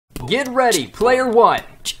Get ready, Player 1.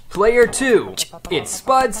 Player 2. It's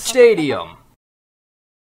Spud Stadium.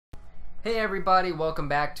 Hey everybody, welcome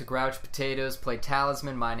back to Grouch Potatoes Play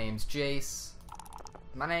Talisman. My name's Jace.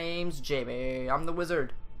 My name's Jaime. I'm the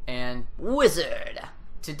wizard. And Wizard!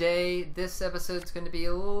 Today, this episode's going to be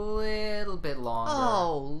a little bit longer.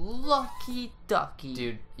 Oh, lucky ducky.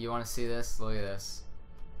 Dude, you want to see this? Look at this.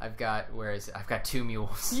 I've got, where is it? I've got 2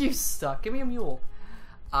 mules. You suck. Give me a mule.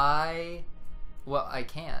 Well, I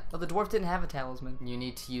can't. Oh, the dwarf didn't have a talisman. You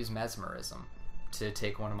need to use mesmerism to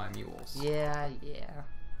take one of my mules. Yeah.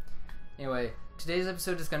 Anyway, today's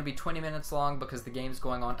episode is going to be 20 minutes long because the game's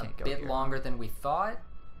going on a bit here. longer than we thought.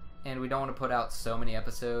 And we don't want to put out so many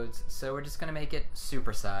episodes, so we're just going to make it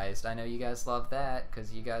supersized. I know you guys love that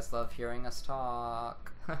because you guys love hearing us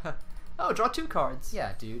talk. Oh, draw 2 cards.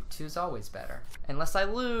 Yeah, dude, 2's always better. Unless I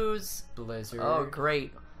lose. Blizzard. Oh,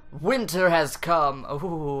 great. Winter has come.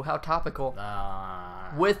 Oh, how topical.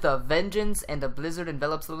 With a vengeance and a blizzard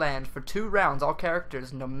envelops the land. For 2 rounds, all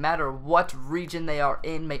characters, no matter what region they are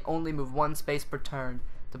in, may only move 1 space per turn.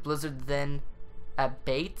 The blizzard then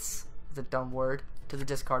abates, is a dumb word, to the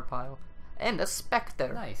discard pile. And a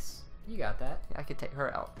specter. Nice. You got that. Yeah, I could take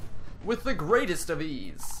her out. With the greatest of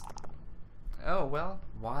ease. Oh, well.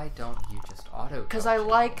 Why don't you just auto? Because I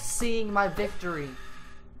like seeing my victory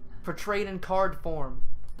portrayed in card form.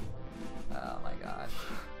 Oh my gosh.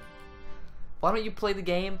 Why don't you play the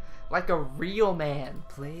game like a real man?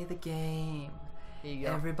 Play the game. Here you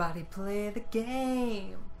go. Everybody play the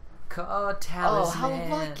game. Called Talisman. Oh,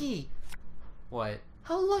 how lucky. What?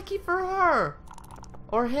 How lucky for her.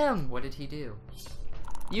 Or him. What did he do?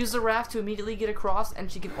 Use the raft to immediately get across, and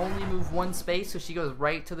she can only move 1 space, so she goes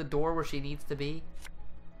right to the door where she needs to be.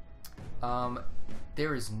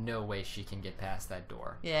 There is no way she can get past that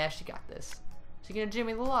door. Yeah, she got this. She gonna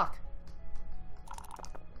Jimmy the lock.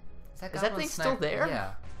 Is that thing still there?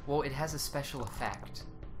 Yeah. Well, it has a special effect.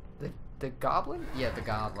 The goblin? Yeah, the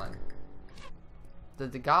goblin.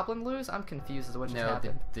 Did the goblin lose? I'm confused as to what just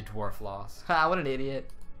happened. The dwarf lost. Ha, what an idiot.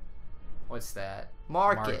 What's that?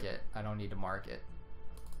 Mark it. I don't need to mark it.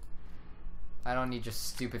 I don't need just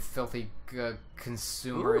stupid, filthy,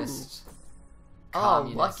 consumerist,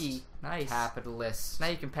 communist, lucky. Nice. capitalist, Now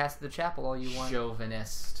you can pass to the chapel all you want.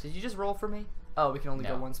 chauvinist. Did you just roll for me? Oh, we can only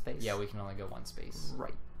No. go 1 space. Yeah, we can only go 1 space.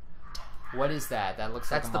 Right. What is that? That looks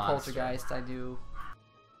like That's a the monster. poltergeist I do.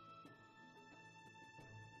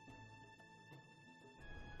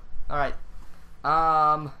 Alright.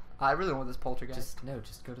 I really want this poltergeist.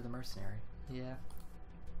 Just go to the mercenary. Yeah.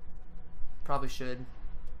 Probably should.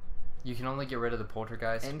 You can only get rid of the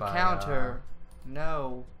poltergeist Encounter. by,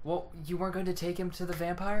 No. Well, you weren't going to take him to the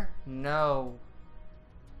vampire? No.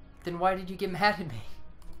 Then why did you get mad at me?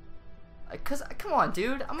 Cause, come on,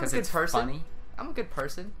 dude. I'm a good person. Funny? I'm a good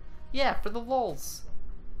person. Yeah, for the lulz.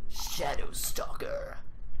 Shadow Stalker.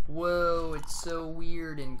 Whoa, it's so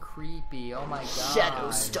weird and creepy. Oh my god.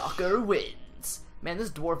 Shadow Stalker wins. Man, this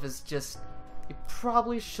dwarf is just... You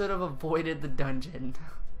probably should have avoided the dungeon.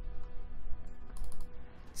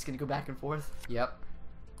 He's gonna go back and forth. Yep.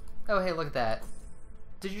 Oh, hey, look at that.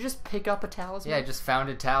 Did you just pick up a talisman? Yeah, I just found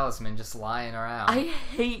a talisman just lying around. I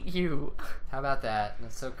hate you. How about that?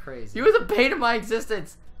 That's so crazy. You were the bane of my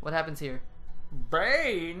existence. What happens here?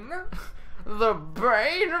 Bane? The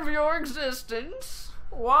bane of your existence?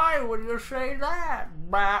 Why would you say that,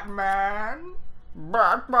 Batman?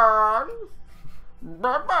 Batman.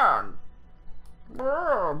 Batman.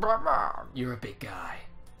 Batman. You're a big guy.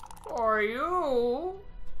 Are you?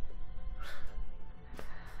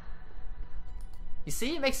 You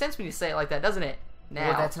see, it makes sense when you say it like that, doesn't it? Now.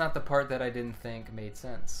 Well, that's not the part that I didn't think made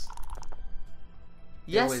sense.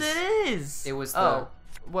 Yes, it is. It was the... Oh,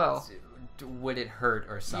 well. Would it hurt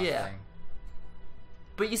or something? Yeah.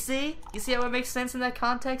 But you see how it makes sense in that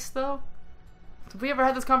context, though? Have we ever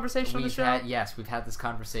had this conversation on the show? Yes, we've had this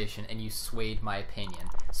conversation, and you swayed my opinion.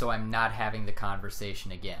 So I'm not having the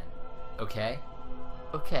conversation again. Okay?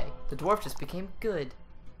 Okay, the dwarf just became good.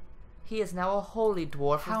 He is now a holy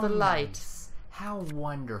dwarf of the light. Nice. How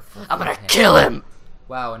wonderful. I'm gonna for him. kill him!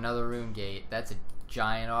 Wow, another rune gate. That's a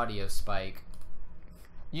giant audio spike.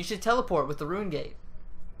 You should teleport with the rune gate.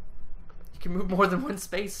 You can move more than 1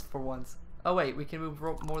 space for once. Oh wait, we can move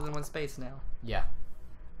more than 1 space now. Yeah.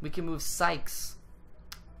 We can move Sykes.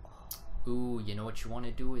 Ooh, you know what you want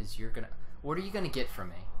to do is you're gonna... What are you gonna get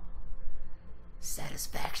from me?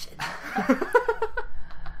 Satisfaction.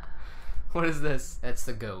 What is this? That's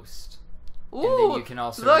the ghost. Ooh, and then you can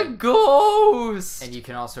also the ghost! And you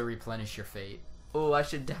can also replenish your fate. Oh, I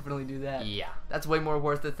should definitely do that. Yeah. That's way more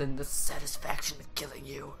worth it than the satisfaction of killing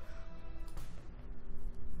you.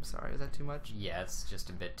 I'm sorry, is that too much? Yeah, it's just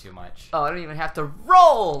a bit too much. Oh, I don't even have to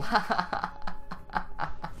roll!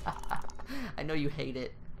 I know you hate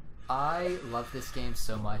it. I love this game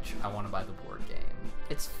so much, I want to buy the board game.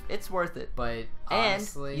 It's worth it. But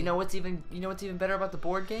honestly... And you know what's even better about the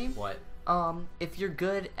board game? What? If you're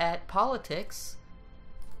good at politics,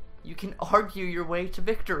 you can argue your way to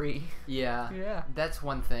victory. Yeah. Yeah. That's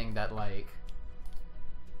one thing that, like,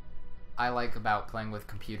 I like about playing with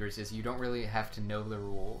computers is you don't really have to know the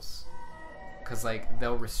rules. Because, like,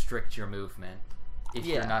 they'll restrict your movement if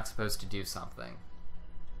you're not supposed to do something.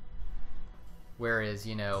 Whereas,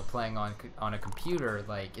 you know, playing on a computer,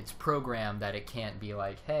 like, it's programmed that it can't be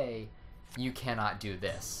like, hey, you cannot do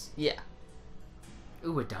this. Yeah.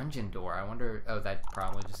 Ooh, a dungeon door. I wonder... Oh, that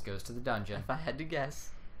probably just goes to the dungeon. If I had to guess.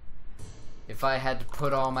 If I had to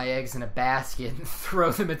put all my eggs in a basket and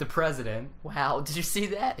throw them at the president. Wow, did you see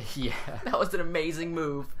that? Yeah. That was an amazing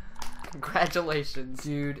move. Congratulations.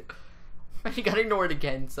 Dude. You got ignored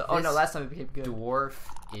again, so... Oh, no, last time it became good. Dwarf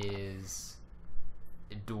is...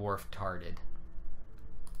 Dwarftarded.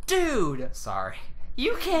 Dude! Sorry.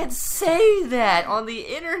 You can't say that on the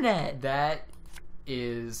internet! That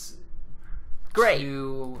is... Great.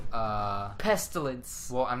 To, pestilence.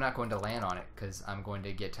 Well, I'm not going to land on it, because I'm going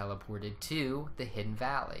to get teleported to the Hidden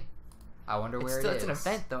Valley. I wonder where it is. It's an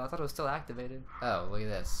event, though. I thought it was still activated. Oh, look at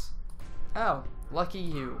this. Oh, lucky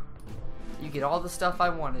you. You get all the stuff I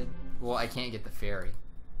wanted. Well, I can't get the ferry,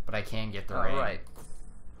 but I can get the ring. Right.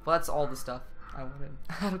 Well, that's all the stuff I wanted.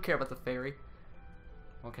 I don't care about the ferry.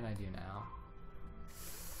 What can I do now?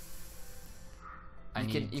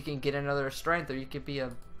 You can get another strength, or you could be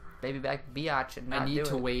a baby back biatch and not do it. I need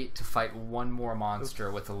to wait to fight one more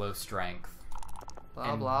monster with a low strength.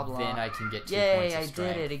 Blah, blah, blah. Then I can get 2 Yay, points of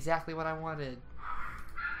strength. I did it. Exactly what I wanted.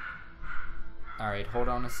 Alright, hold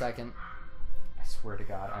on a second. I swear to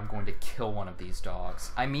God, I'm going to kill one of these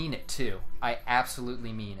dogs. I mean it, too. I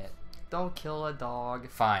absolutely mean it. Don't kill a dog.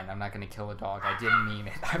 Fine, I'm not going to kill a dog. I didn't mean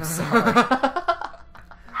it. I'm sorry.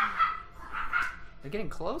 They're getting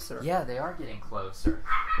closer. Yeah, they are getting closer.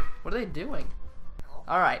 What are they doing?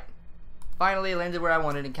 Alright. Finally landed where I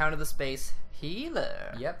wanted. Encounter the space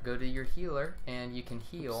healer. Yep, go to your healer, and you can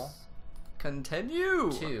heal.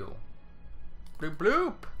 Continue. 2. Bloop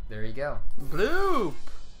bloop. There you go. Bloop.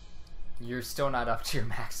 You're still not up to your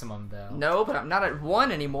maximum, though. No, but I'm not at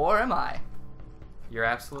 1 anymore, am I? You're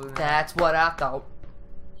absolutely not. That's what I thought.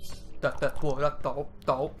 That's what I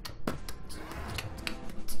thought.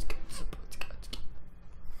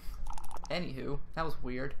 Anywho, that was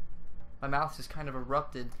weird. My mouth just kind of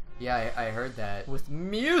erupted. Yeah, I heard that. With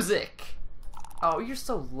music! Oh, you're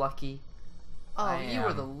so lucky. Oh, you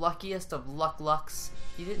were am. the luckiest of lucks.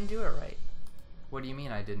 You didn't do it right. What do you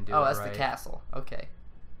mean I didn't do it Oh, right? that's the castle. Okay.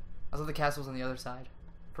 I thought the castle was on the other side.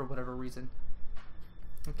 For whatever reason.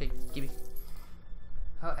 Okay, give me...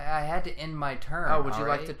 Oh, I had to end my turn. Oh, would you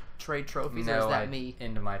like to trade trophies, or is that me?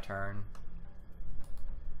 End my turn.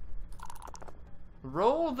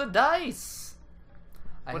 Roll the dice!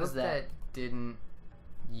 I What hope is that? didn't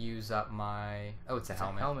use up my... Oh, it's a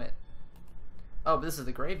helmet. Oh, but this is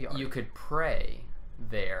the graveyard. You could pray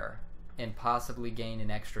there and possibly gain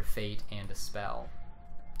an extra fate and a spell.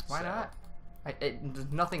 Why not?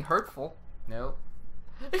 There's nothing hurtful. Nope.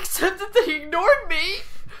 Except that they ignored me!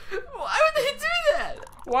 Why would they do that?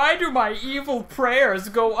 Why do my evil prayers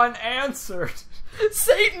go unanswered?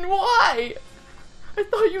 Satan, why? I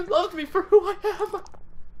thought you loved me for who I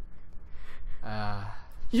am.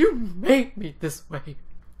 You made me this way.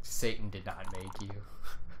 Satan did not make you.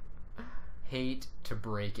 Hate to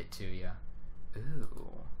break it to you.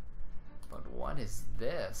 Ooh. But what is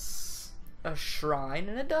this? A shrine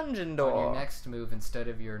and a dungeon door. On your next move, instead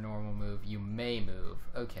of your normal move, you may move.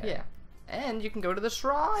 Okay. Yeah. And you can go to the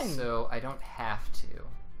shrine. So I don't have to.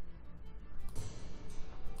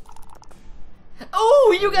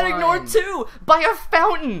 Oh, you got ignored too! By a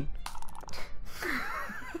fountain!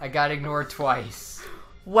 I got ignored twice.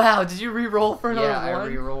 Wow, did you re-roll for another one? Yeah, I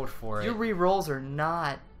re-rolled for it. Your re-rolls are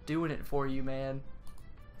not doing it for you, man.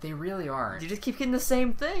 They really aren't. You just keep getting the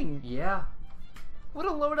same thing. Yeah. What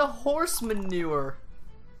a load of horse manure.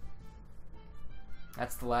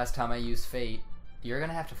 That's the last time I use Fate. You're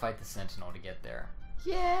gonna have to fight the Sentinel to get there.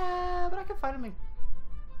 Yeah, but I can fight him in...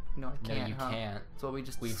 No, I can't, No, you can't. That's what we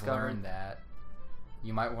just We've discovered. learned that.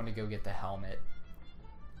 You might want to go get the helmet.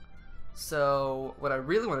 So, what I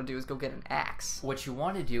really want to do is go get an axe. What you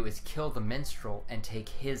want to do is kill the minstrel and take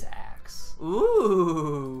his axe.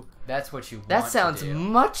 Ooh. That's what you want That sounds to do.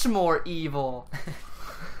 much more evil.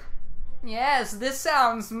 Yes, this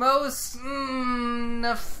sounds most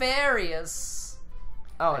nefarious.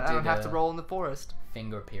 Oh, I don't did, have to roll in the forest.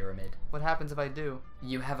 finger pyramid. What happens if I do?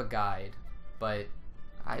 You have a guide, but...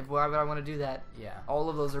 Why would I want to do that? Yeah. All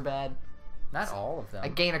of those are bad. Not all of them. I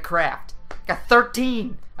gain a craft. Got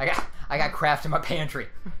 13! I got craft in my pantry.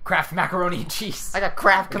 Craft macaroni and cheese. I got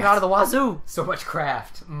craft coming out of the wazoo! So much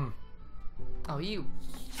craft. Oh, you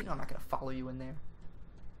know I'm not gonna follow you in there.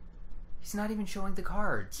 He's not even showing the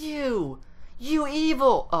cards. You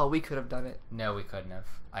evil! Oh, we could have done it. No, we couldn't have.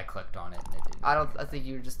 I clicked on it and it didn't. I think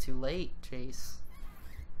you're just too late, Chase.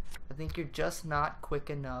 I think you're just not quick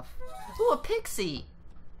enough. Ooh, a pixie!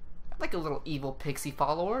 I'd like a little evil pixie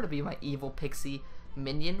follower to be my evil pixie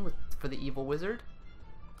minion for the evil wizard.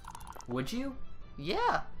 Would you?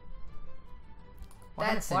 Yeah.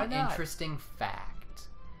 That's an interesting fact.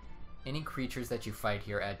 Any creatures that you fight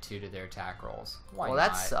here add 2 to their attack rolls. Why not? Well,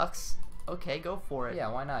 that sucks. Okay, go for it.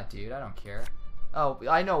 Yeah, why not, dude? I don't care. Oh,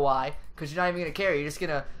 I know why. Because you're not even going to care. You're just going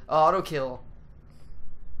to auto kill.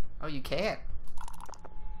 Oh, you can't.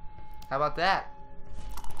 How about that?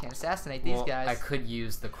 Can't assassinate these guys. I could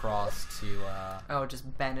use the cross to... Oh,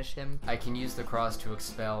 just banish him. I can use the cross to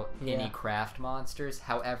expel any craft monsters.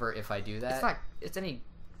 However, if I do that... It's any...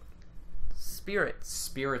 Spirits.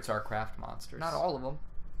 Spirits are craft monsters. Not all of them.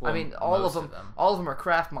 Well, I mean, all of them are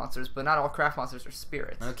craft monsters, but not all craft monsters are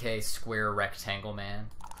spirits. Okay, square rectangle man.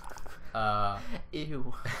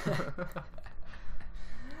 Ew.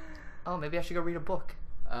 Oh, maybe I should go read a book.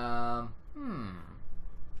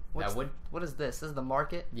 What is this? This is the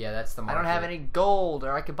market? Yeah, that's the market. I don't have any gold,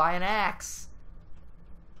 or I could buy an axe.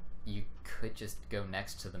 You could just go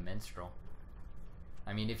next to the minstrel.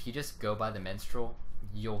 I mean, if you just go by the minstrel,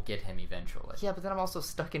 you'll get him eventually. Yeah, but then I'm also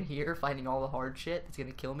stuck in here fighting all the hard shit that's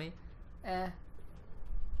gonna kill me. I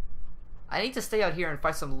need to stay out here and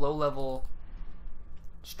fight some low-level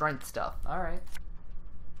strength stuff. Alright.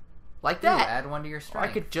 Like that! Add 1 to your strength. Or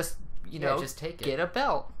I could just, just take it. Get a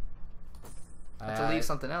belt. I have to leave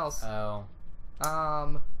something else. Oh.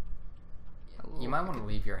 You might want to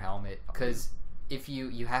leave your helmet, because if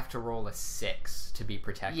you have to roll a 6 to be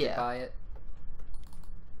protected by it.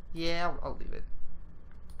 Yeah, I'll leave it.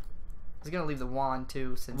 I was gonna leave the wand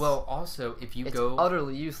too, since also if you it's go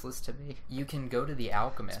utterly useless to me. You can go to the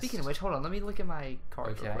alchemist. Speaking of which, hold on, let me look at my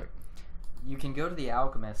cards real quick. You can go to the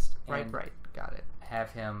alchemist and right, got it.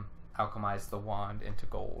 Have him alchemize the wand into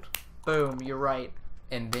gold. Boom, you're right.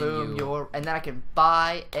 And then and then I can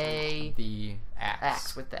buy the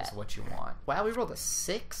axe with that. Is what you want. Wow, we rolled a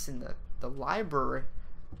 6 in the library.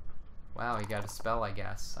 Wow, you got a spell, I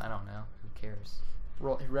guess. I don't know. Who cares?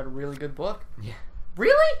 Read a really good book. Yeah.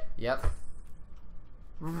 Really? Yep.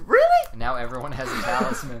 Really? And now everyone has a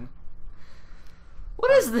talisman.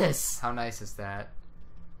 What is this? How nice is that?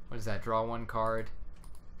 What is that? Draw 1 card.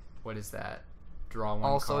 What is that? Draw 1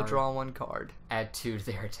 card. Also draw 1 card. Add 2 to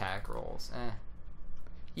their attack rolls.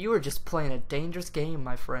 You are just playing a dangerous game,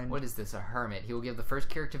 my friend. What is this? A hermit. He will give the first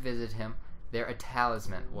character to visit him a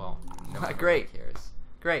talisman. Well, no one Great. really cares.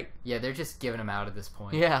 Great. Yeah, they're just giving him out at this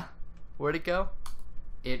point. Yeah. Where'd it go?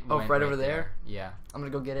 It went right over there? Yeah. I'm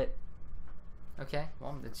gonna go get it. Okay,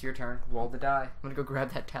 well, it's your turn. Roll the die. I'm gonna go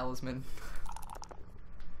grab that talisman.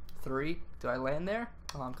 3. Do I land there?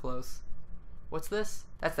 Oh, I'm close. What's this?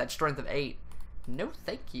 That's that strength of 8. No,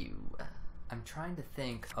 thank you. I'm trying to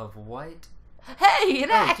think of what... Hey,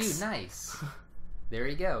 an axe! Dude, nice. There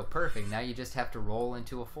you go. Perfect. Now you just have to roll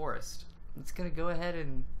into a forest. It's gonna go ahead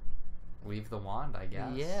and... leave the wand, I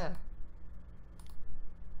guess. Yeah.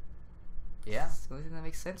 Yeah. It's the only thing that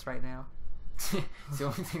makes sense right now. It's the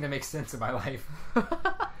only thing that makes sense in my life.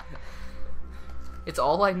 It's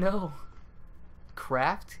all I know.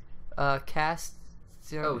 Craft? Cast...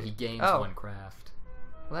 Oh, he gains 1 craft.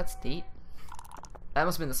 Well, that's neat. That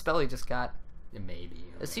must have been the spell he just got. Maybe.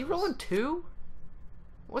 Is he rolling 2?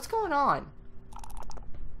 What's going on?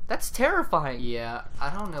 That's terrifying. Yeah, I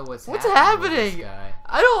don't know what's happening. With this guy.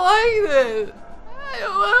 I don't like this. I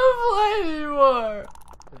don't want to play anymore.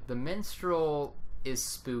 The minstrel is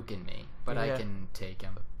spooking me, but I can take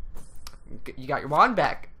him. You got your wand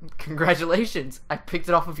back. Congratulations. I picked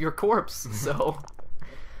it off of your corpse, so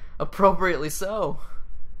appropriately so.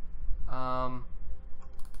 You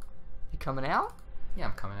coming out? Yeah,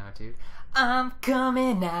 I'm coming out, dude. I'm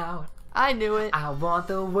coming out. I knew it. I want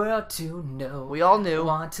the world to know. We all knew.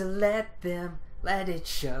 Want to let it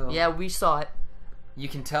show. Yeah, we saw it. You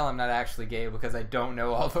can tell I'm not actually gay because I don't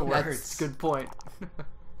know all the words. That's a good point.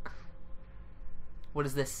 What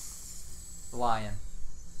is this? Lion.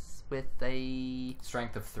 With a...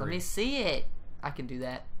 strength of 3. Let me see it. I can do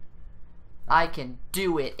that. I can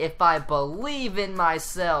do it if I believe in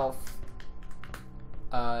myself.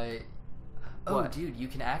 Oh, What? dude, you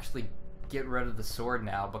can actually get rid of the sword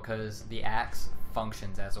now because the axe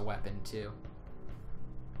functions as a weapon too.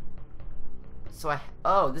 So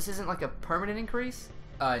oh, this isn't like a permanent increase?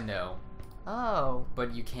 No. Oh.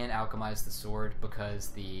 But you can't alchemize the sword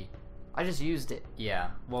because I just used it. Yeah.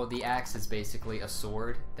 Well, the axe is basically a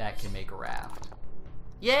sword that can make a raft.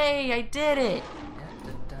 Yay, I did it!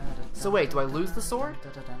 So wait, do I lose the sword?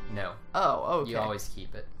 No. Oh, okay. You always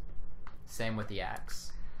keep it. Same with the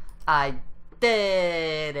axe. I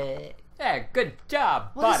did it. Yeah, good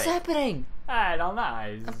job, buddy. What is happening? I don't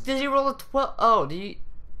know. Did he roll a 12? Oh, did he?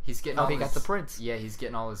 He's getting Oh, all he his, got the prince. Yeah, he's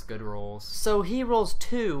getting all his good rolls. So he rolls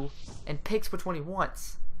 2 and picks which one he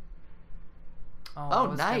wants.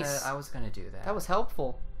 Oh, nice. I was gonna do that. That was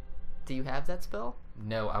helpful. Do you have that spell?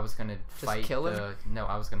 No, I was gonna fight kill him? No,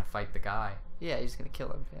 I was gonna fight the guy. Yeah, you're just gonna kill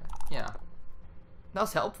him. Yeah. Yeah. That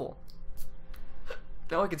was helpful.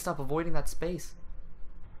 Now I can stop avoiding that space.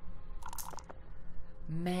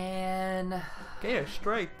 Man. Okay,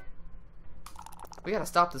 strength. We gotta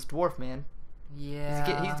stop this dwarf, man.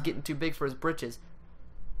 Yeah. He's getting too big for his britches.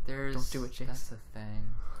 Don't do it, Chase. That's the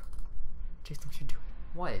thing. Chase, don't you do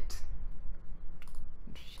it. What?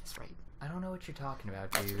 That's right. I don't know what you're talking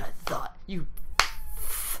about, That's dude. what I thought. You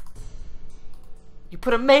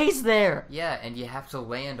put a maze there. Yeah, and you have to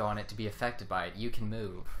land on it to be affected by it. You can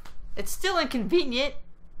move. It's still inconvenient.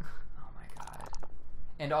 Oh my god.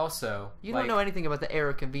 And also, you don't know anything about the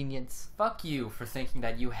era convenience. Fuck you for thinking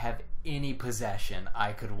that you have any possession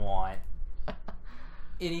I could want.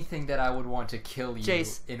 Anything that I would want to kill you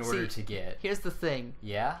Jace, in order to get. Here's the thing.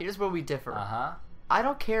 Yeah? Here's where we differ. Uh-huh. I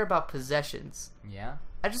don't care about possessions. Yeah?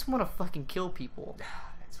 I just want to fucking kill people.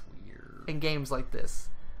 That's weird. In games like this.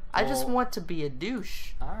 I just want to be a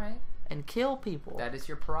douche. Alright. And kill people. That is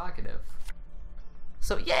your prerogative.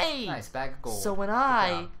 So, yay! Nice, bag of gold. So when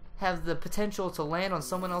I have the potential to land on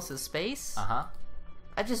someone else's space, I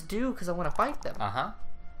just do because I want to fight them.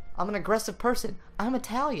 I'm an aggressive person. I'm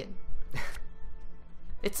Italian.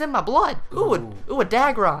 It's in my blood. Ooh, a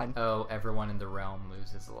Dagron. Oh, everyone in the realm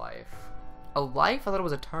loses a life. A life? I thought it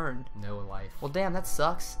was a turn. No life. Well, damn, that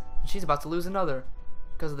sucks. She's about to lose another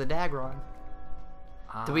because of the Dagron.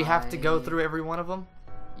 Do we have to go through every one of them?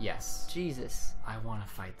 Yes. Jesus. I want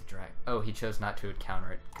to fight the dragon. Oh, he chose not to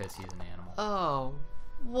counter it because he's an animal. Oh,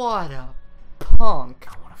 what a punk.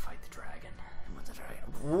 I want to fight the dragon. I want the dragon.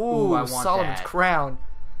 Ooh, I want Solomon's that. crown.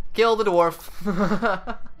 Kill the dwarf.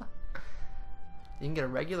 You can get a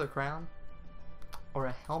regular crown. Or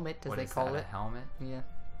a helmet, as they call it. A helmet? Yeah.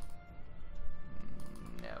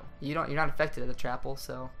 No. You're not affected at the trapple,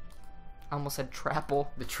 so I almost said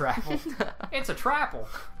trapple. The trapple? It's a trapple.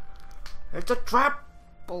 It's a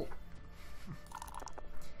trapple.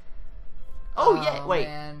 Oh yeah, wait.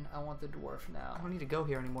 Man, I want the dwarf now. I don't need to go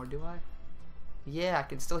here anymore, do I? Yeah, I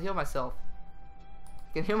can still heal myself.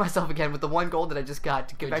 I can heal myself again with the 1 gold that I just got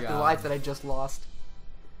to get back the life that I just lost.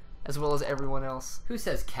 As well as everyone else. Who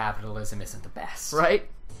says capitalism isn't the best? Right?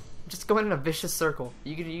 Just going in a vicious circle. Are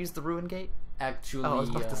you gonna use the ruin gate? Actually, I was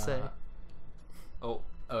about to say. Oh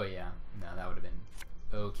yeah. No, that would have been...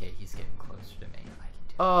 Okay, he's getting closer to me. I can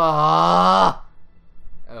do it.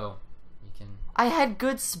 Oh, you can... I had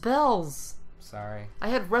good spells. Sorry. I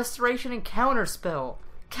had restoration and counterspell.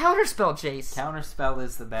 Counterspell, Jace. Counterspell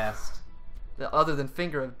is the best. Other than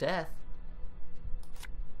Finger of Death.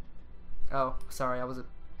 Oh, sorry, I was a...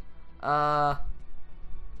 Oh,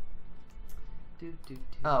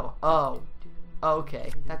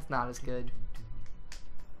 okay. That's not as good.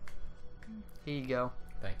 Here you go.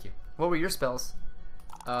 Thank you. What were your spells?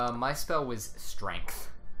 My spell was strength.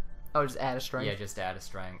 Oh, just add a strength? Yeah, just add a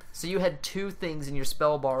strength. So you had 2 things in your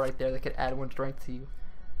spell bar right there that could add 1 strength to you.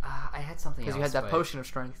 I had something else. Because you had that potion of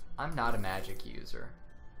strength. I'm not a magic user.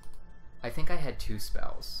 I think I had 2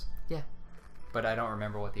 spells. Yeah. But I don't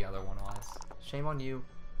remember what the other one was. Shame on you.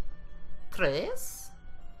 Tres?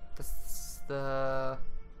 That's the...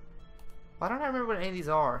 Why don't I remember what any of these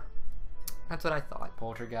are? That's what I thought.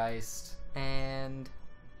 Poltergeist. And...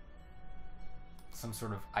 some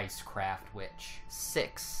sort of icecraft witch.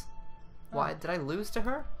 6. Why? Did I lose to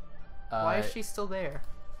her? Why is she still there?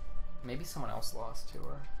 Maybe someone else lost to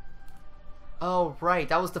her. Oh, right.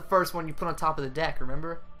 That was the first one you put on top of the deck,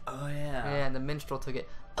 remember? Oh, yeah. Yeah, and the minstrel took it.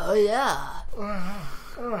 Oh, yeah.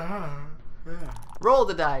 Roll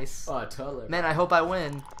the dice. Oh, totally. Man, I hope I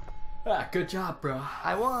win. Good job, bro.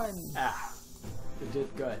 I won. You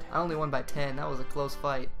did good. I only won by 10. That was a close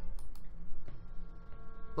fight.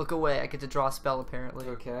 Look away. I get to draw a spell, apparently.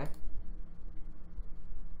 Okay.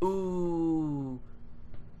 Ooh.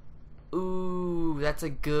 Ooh, that's a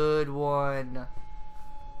good one.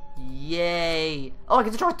 Yay. Oh, I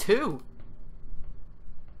get to draw 2.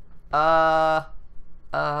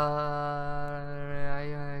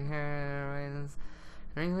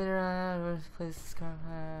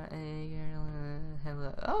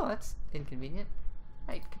 Oh, that's inconvenient.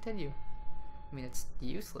 Right, continue. I mean, it's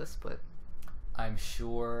useless, but I'm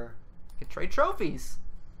sure you can trade trophies.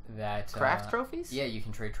 That craft trophies? Yeah, you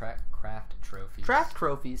can trade craft trophies. Craft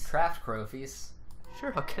trophies. Craft trophies.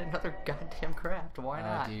 Sure, I'll get another goddamn craft. Why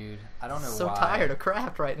not? Dude, I don't know why. So tired of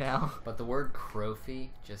craft right now. But the word crofy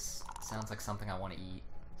just sounds like something I want to eat.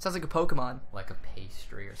 Sounds like a Pokemon. Like a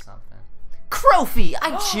pastry or something. Crofy,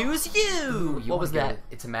 I choose you! Ooh, what was that?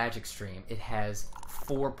 It's a magic stream. It has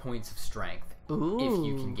 4 points of strength. Ooh. If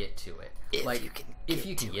you can get to it. If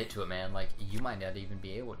you can get to it, man, like, you might not even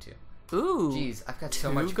be able to. Ooh. Jeez, I've got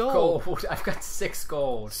so much gold. I've got 6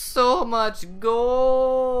 gold. So much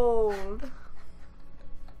gold.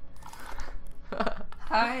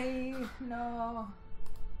 I know.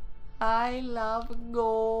 I love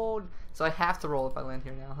gold. So I have to roll if I land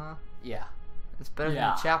here now, huh? Yeah. It's better than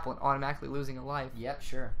a chaplain automatically losing a life. Yep,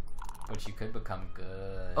 sure. But you could become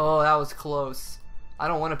good. Oh, that was close. I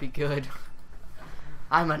don't want to be good.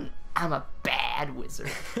 I'm a bad wizard.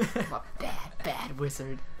 I'm a bad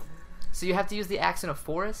wizard. So you have to use the axe in a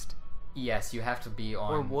forest? Yes, you have to be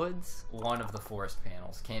on... Or woods? One of the forest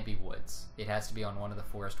panels. Can't be woods. It has to be on one of the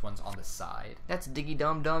forest ones on the side. That's diggy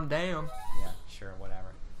dum dum damn. Yeah, sure,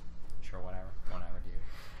 whatever. Sure, whatever, dude.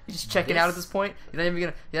 You're just checking out at this point? You're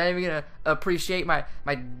not even gonna appreciate my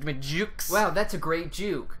jukes? Wow, that's a great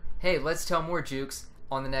juke. Hey, let's tell more jukes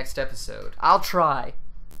on the next episode. I'll try.